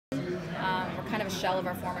kind of a shell of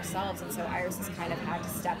our former selves, and so Iris has kind of had to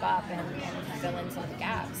step up and fill in some of the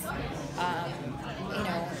gaps. You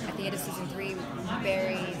know, at the end of season 3,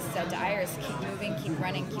 Barry said to Iris, keep moving, keep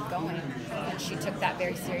running, keep going. And she took that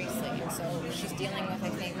very seriously. And so she's dealing with, I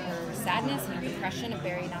think, her sadness and her depression of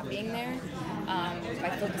Barry not being there by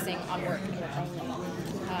focusing on work and work only.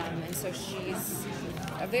 And so she's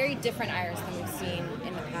a very different Iris than we've seen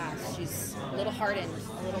in the past. She's a little hardened,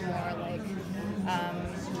 a little more like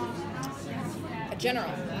a general.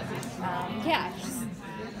 Yeah,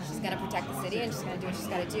 she's going to protect the city, and she's going to do what she's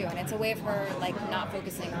got to do. And it's a way of her like not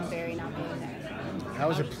focusing on Barry not being there. How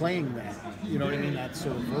is it playing that? You know what I mean? That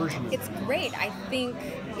sort of version of It's great. I think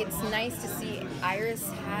it's nice to see Iris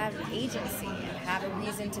have agency and have a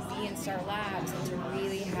reason to be in Star Labs and to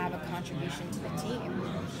really have a contribution to the team.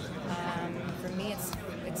 For me,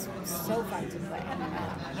 it's so fun to play.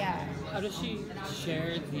 Yeah. How does she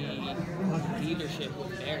share the leadership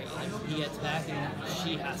with Barry? Like, he gets back and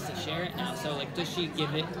she has to share it now. So, like, does she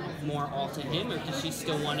give it more all to him, or does she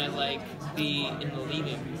still want to, like, be in the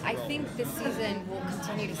leading role? I think this season we'll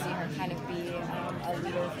continue to see her kind of be a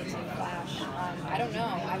leader for Team Flash. I don't know.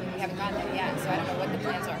 I mean, we haven't gotten there yet, so I don't know what the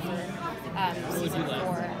plans are for season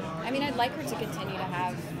 4. I mean, I'd like her to continue to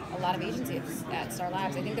have a lot of agency at Star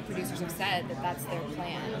Labs. I think the producers have said that that's their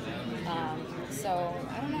plan. So,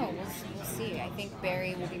 I don't know. We'll see. I think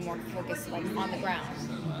Barry will be more focused, like, on the ground,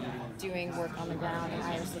 doing work on the ground, and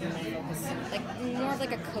Iris will be more focused, like, more of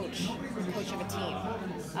like a coach of a team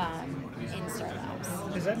in Star Labs.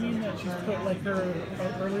 Does that mean that she's put, like, her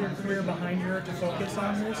earlier career behind her to focus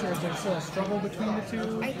on this, or is there still a struggle between the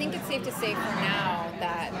two? I think it's safe to say for now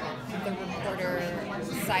that the reporter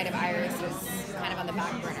side of Iris is kind of on the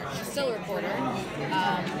back burner. She's still a reporter,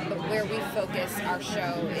 but where we focus our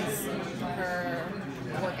show is her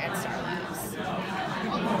work at Star Labs.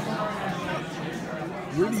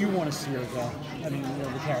 Where do you want to see her go? I mean, you know,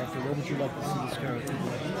 the character. Where would you like to see this character go?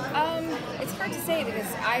 It's hard to say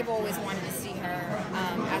because I've always wanted to see her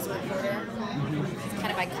as a reporter. It's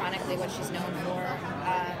kind of iconically what she's known for.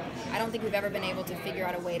 I don't think we've ever been able to figure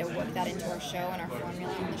out a way to work that into our show and our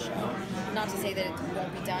formula on the show. Not to say that it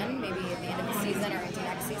won't be done, maybe at the end of the season or into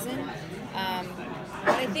next season.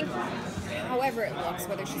 But I think, however it looks,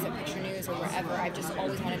 whether she's at Picture News or wherever, I've just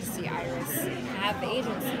always wanted to see Iris have the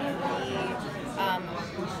agency, be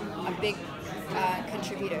a big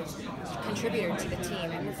contributor to the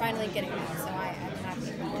team, and we're finally getting that. So I'm happy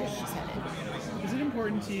with where she's headed. Is it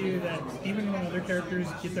important to you that even when other characters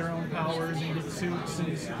get their own powers and get suits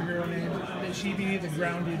and superhero names, that she be the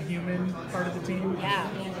grounded human part of the team? Yeah.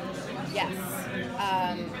 Yes.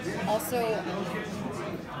 Also,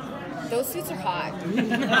 those suits are hot.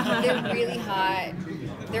 They're really hot.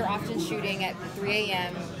 They're often shooting at 3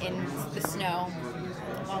 a.m. in the snow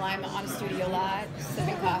while I'm on a studio lot,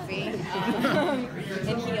 sipping coffee,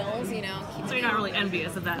 in heels, you know. So you're not really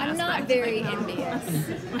envious of that I'm aspect? not very envious.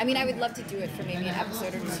 I mean, I would love to do it for maybe an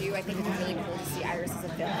episode or 2. I think it'd be really cool to see Iris as a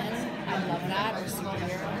villain. I'd love that, or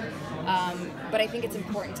superhero. But I think it's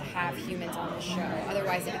important to have humans on the show.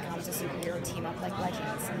 Otherwise, it becomes a superhero team up like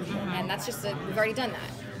Legends. And that's just we've already done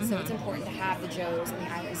that. So it's important to have the Joes and the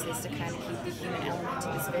Irises to kind of keep the human element to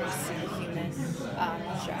this very superhuman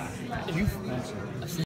show.